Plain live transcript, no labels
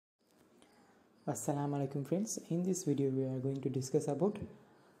Assalamu alaikum friends. In this video we are going to discuss about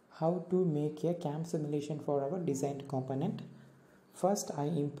how to make a CAM simulation for our designed component. First I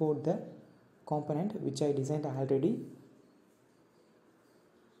import the component which I designed already.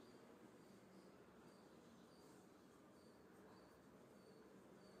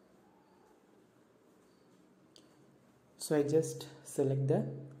 So I just select the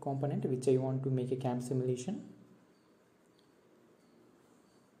component which I want to make a CAM simulation.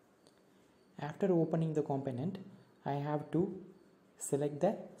 After opening the component, I have to select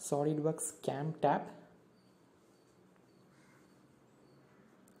the Solidworks CAM tab.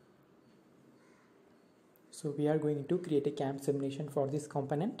 So we are going to create a CAM simulation for this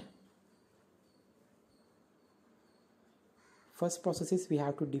component. First process is we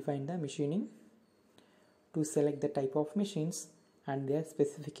have to define the machining. To select the type of machines and their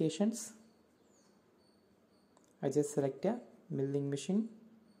specifications, I just select a milling machine.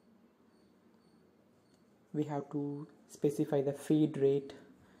 We have to specify the feed rate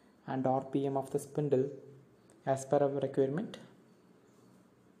and RPM of the spindle as per our requirement.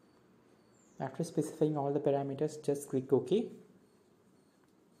 After specifying all the parameters, just click OK.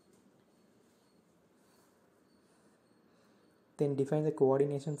 Then define the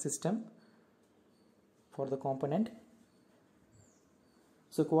coordination system for the component.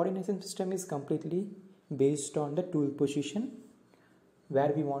 So coordination system is completely based on the tool position.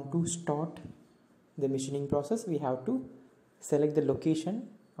 Where we want to start the machining process, we have to select the location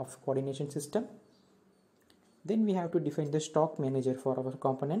of coordination system. Then we have to define the stock manager for our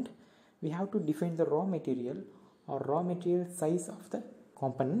component. We have to define the raw material or raw material size of the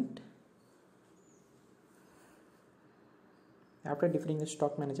component. After defining the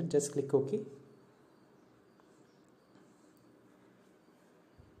stock manager, just click OK.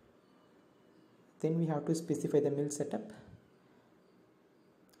 Then we have to specify the mill setup.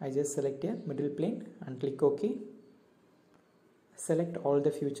 I just select a middle plane and click OK. Select all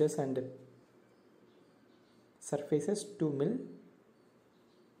the features and surfaces to mill.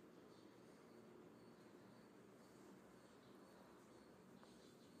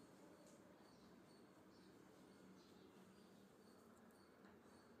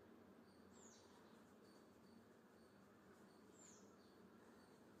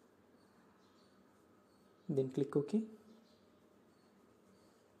 Then click OK.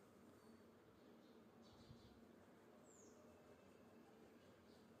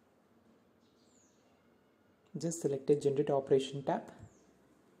 Just select a generate operation tab.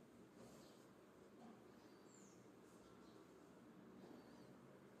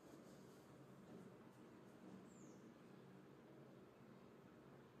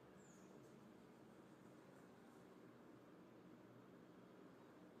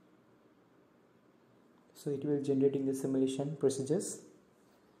 So it will generating the simulation procedures.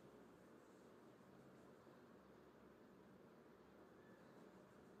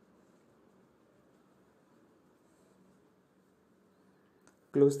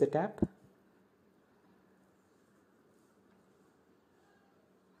 Close the tab.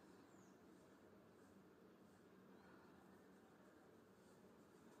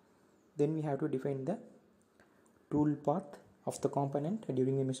 Then we have to define the tool path of the component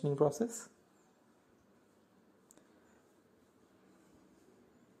during the machining process.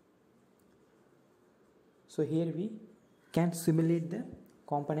 So here we can simulate the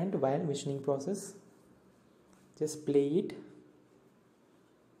component while machining process. Just play it.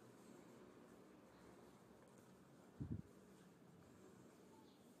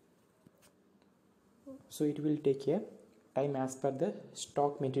 So it will take a time as per the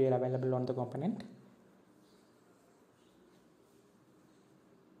stock material available on the component.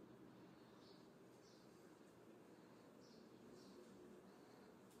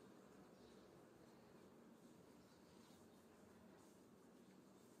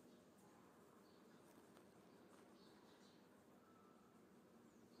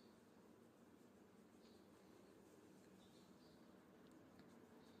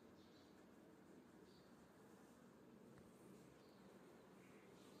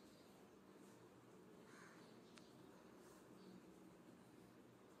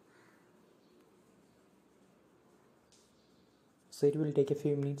 So it will take a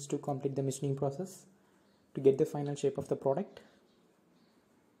few minutes to complete the machining process to get the final shape of the product.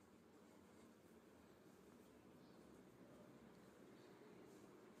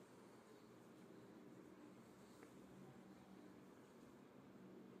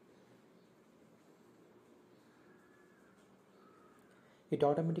 It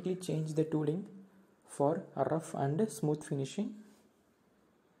automatically changes the tooling for a rough and smooth finishing.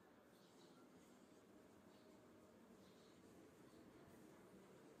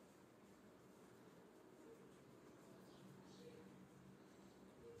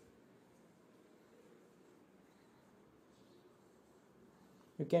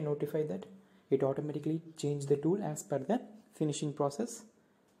 you can notify that it automatically change the tool as per the finishing process.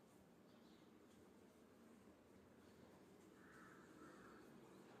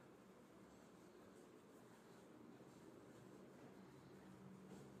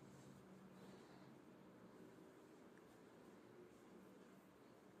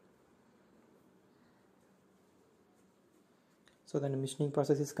 So the machining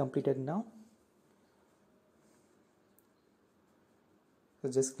process is completed now. So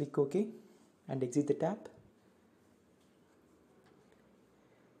just click OK and exit the tab.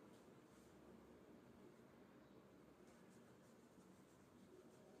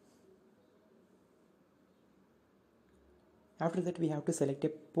 After that, we have to select a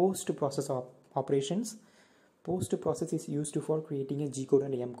post-process operations. Post-process is used for creating a G code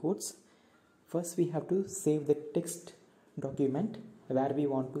and M codes. First, we have to save the text document where we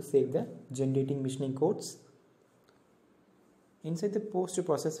want to save the generating machining codes. Inside the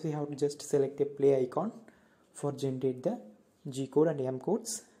post-process, we have to just select a play icon for generate the G code and M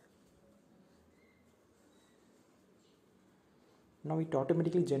codes. Now it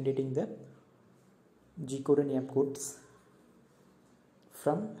automatically generating the G code and M codes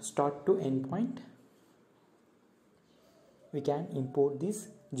from start to end point. We can import these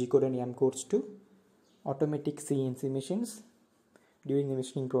G code and M codes to automatic CNC machines during the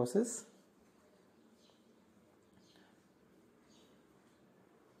machining process.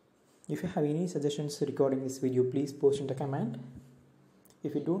 If you have any suggestions regarding this video, please post in the comment.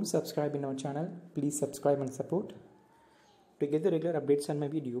 If you don't subscribe in our channel, please subscribe and support. To get the regular updates on my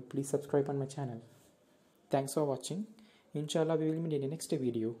video, please subscribe on my channel. Thanks for watching. Inshallah, we will meet in the next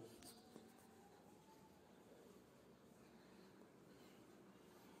video.